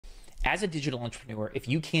as a digital entrepreneur, if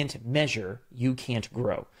you can't measure, you can't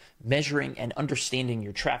grow. Measuring and understanding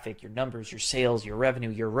your traffic, your numbers, your sales, your revenue,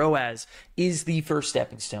 your ROAS is the first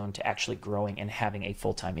stepping stone to actually growing and having a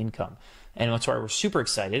full-time income. And that's why we're super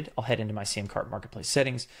excited. I'll head into my SamCart Marketplace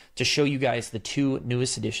settings to show you guys the two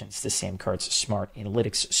newest additions to SamCart's Smart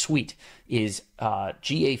Analytics suite is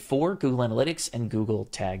GA4, Google Analytics, and Google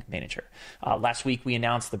Tag Manager. Last week, we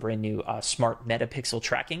announced the brand new Smart Metapixel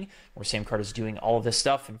tracking, where SamCart is doing all of this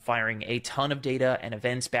stuff and firing a ton of data and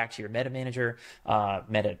events back to your Meta Manager,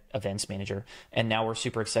 Meta Events Manager. And now we're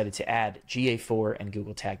super excited to add GA4 and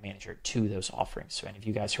Google Tag Manager to those offerings. So any of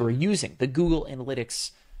you guys who are using the Google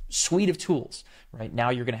Analytics suite of tools, right now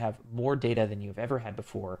you're going to have more data than you've ever had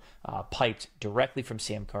before, piped directly from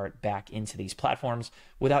SamCart back into these platforms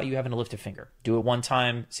without you having to lift a finger. Do it one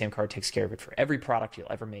time, SamCart takes care of it for every product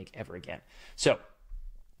you'll ever make ever again. So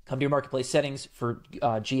come to your marketplace settings for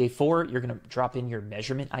GA4. You're going to drop in your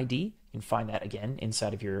measurement ID. You can find that again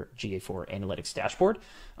inside of your GA4 Analytics dashboard.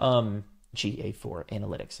 GA4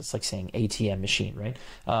 Analytics. It's like saying ATM machine, right?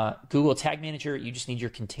 Google Tag Manager, you just need your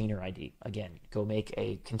container ID. Again, go make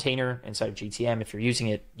a container inside of GTM. If you're using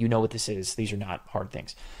it, you know what this is. These are not hard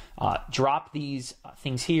things. Drop these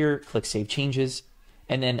things here, click Save Changes,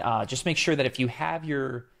 and then just make sure that if you had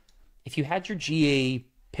your GA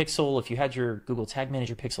pixel, if you had your Google Tag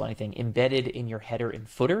Manager pixel, anything embedded in your header and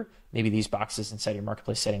footer, maybe these boxes inside your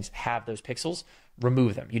marketplace settings have those pixels,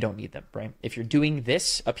 remove them. You don't need them, right? If you're doing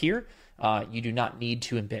this up here, you do not need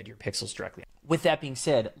to embed your pixels directly. With that being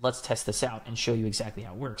said, let's test this out and show you exactly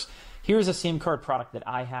how it works. Here's a SamCart product that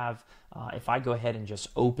I have. If I go ahead and just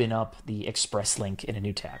open up the Express link in a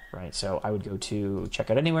new tab, right? So I would go to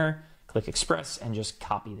Checkout Anywhere, click Express, and just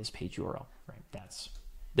copy this page URL, right? That's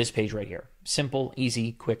this page right here. Simple,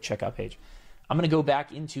 easy, quick checkout page. I'm going to go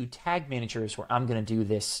back into Tag Managers where I'm going to do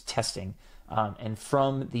this testing. And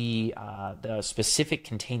from the specific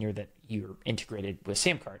container that you're integrated with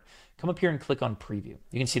SamCart, come up here and click on Preview.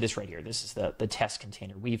 You can see this right here. This is the test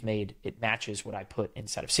container we've made. It matches what I put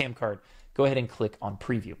inside of SamCart. Go ahead and click on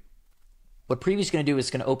Preview. What Preview is going to do is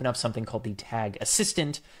going to open up something called the Tag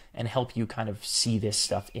Assistant and help you kind of see this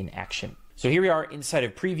stuff in action. So here we are inside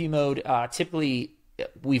of Preview mode. Typically,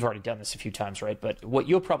 we've already done this a few times, right? But what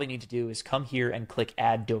you'll probably need to do is come here and click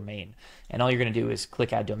Add Domain. And all you're going to do is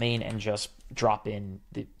click Add Domain and just drop in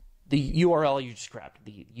the URL you just grabbed,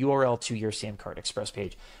 the URL to your SamCart Express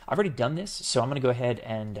page. I've already done this, so I'm going to go ahead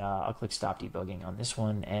and I'll click Stop Debugging on this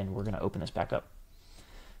one, and we're going to open this back up.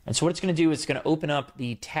 And so what it's going to do is it's going to open up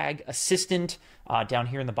the Tag Assistant. Down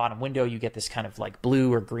here in the bottom window, you get this kind of like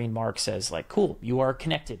blue or green mark says like, cool, you are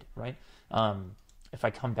connected, right? If I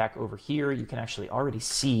come back over here, you can actually already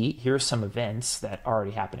see, here's some events that are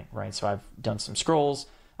already happening, right? So I've done some scrolls.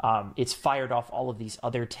 It's fired off all of these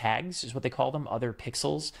other tags, is what they call them, other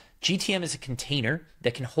pixels. GTM is a container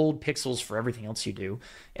that can hold pixels for everything else you do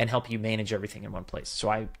and help you manage everything in one place. So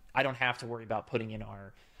I don't have to worry about putting in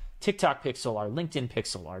our TikTok pixel, our LinkedIn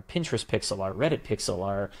pixel, our Pinterest pixel, our Reddit pixel,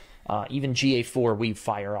 our even GA4 we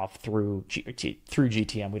fire off through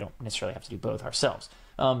GTM. We don't necessarily have to do both ourselves.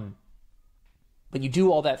 But you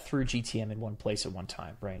do all that through GTM in one place at one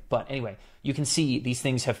time, right? But anyway, you can see these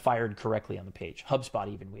things have fired correctly on the page.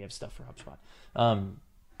 HubSpot even, we have stuff for HubSpot.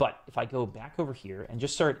 But if I go back over here and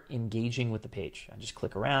just start engaging with the page, I just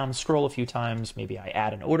click around, scroll a few times, maybe I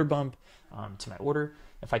add an order bump to my order.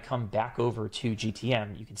 If I come back over to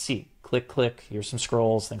GTM, you can see, click, click, here's some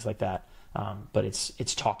scrolls, things like that. But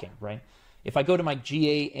it's talking, right? If I go to my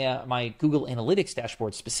my Google Analytics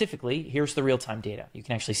dashboard specifically, here's the real-time data. You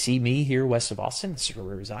can actually see me here west of Austin. This is where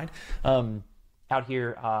we reside. Out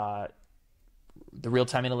here, the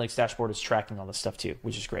real-time analytics dashboard is tracking all this stuff too,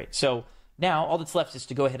 which is great. So now all that's left is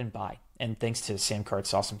to go ahead and buy. And thanks to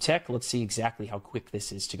SamCart's awesome tech, let's see exactly how quick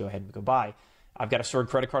this is to go ahead and go buy. I've got a stored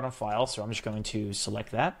credit card on file, so I'm just going to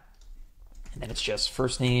select that. And then it's just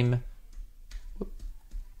first name,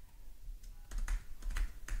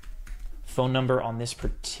 phone number on this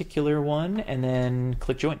particular one, and then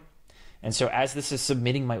click join. And so as this is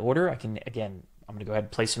submitting my order, I can, again, I'm gonna go ahead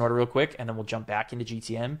and place an order real quick, and then we'll jump back into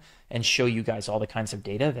GTM and show you guys all the kinds of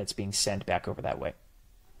data that's being sent back over that way.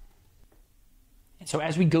 And so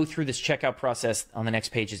as we go through this checkout process, on the next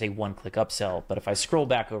page is a one-click upsell. But if I scroll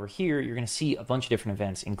back over here, you're gonna see a bunch of different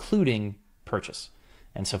events, including purchase.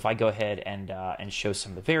 And so if I go ahead and show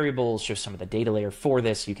some of the variables, show some of the data layer for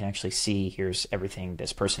this, you can actually see here's everything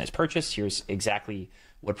this person has purchased. Here's exactly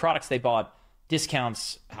what products they bought,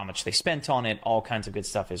 discounts, how much they spent on it, all kinds of good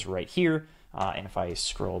stuff is right here. And if I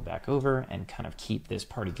scroll back over and kind of keep this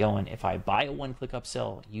party going, if I buy a one-click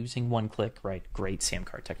upsell using one-click, right, great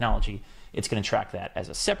SamCart technology, it's going to track that as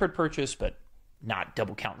a separate purchase, but not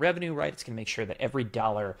double count revenue, right? It's going to make sure that every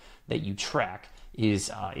dollar that you track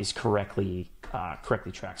is correctly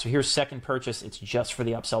tracked. So here's second purchase. It's just for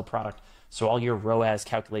the upsell product. So all your ROAS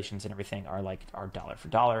calculations and everything are dollar for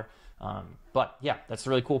dollar. But yeah, that's the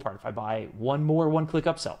really cool part. If I buy one more one-click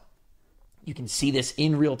upsell, you can see this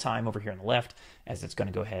in real time over here on the left as it's going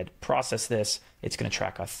to go ahead, process this. It's going to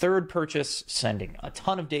track a third purchase, sending a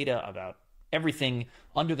ton of data about everything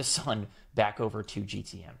under the sun back over to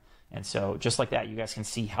GTM. And so just like that, you guys can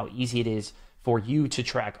see how easy it is for you to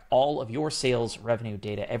track all of your sales, revenue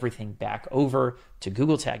data, everything back over to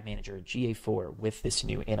Google Tag Manager GA4 with this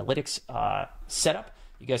new analytics setup.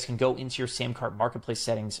 You guys can go into your SamCart marketplace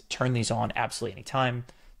settings, turn these on absolutely anytime,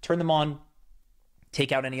 turn them on,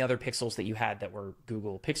 take out any other pixels that you had that were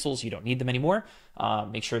Google pixels. You don't need them anymore.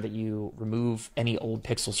 Make sure that you remove any old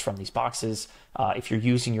pixels from these boxes. If you're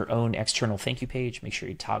using your own external thank you page, make sure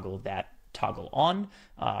you toggle on,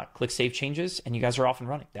 click Save Changes, and you guys are off and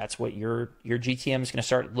running. That's what your GTM is going to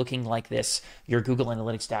start looking like this, your Google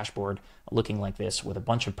Analytics dashboard looking like this, with a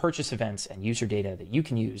bunch of purchase events and user data that you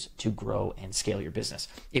can use to grow and scale your business.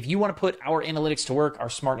 If you want to put our analytics to work, our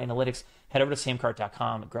smart analytics, head over to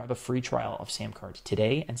SamCart.com, grab a free trial of SamCart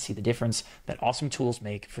today, and see the difference that awesome tools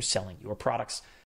make for selling your products.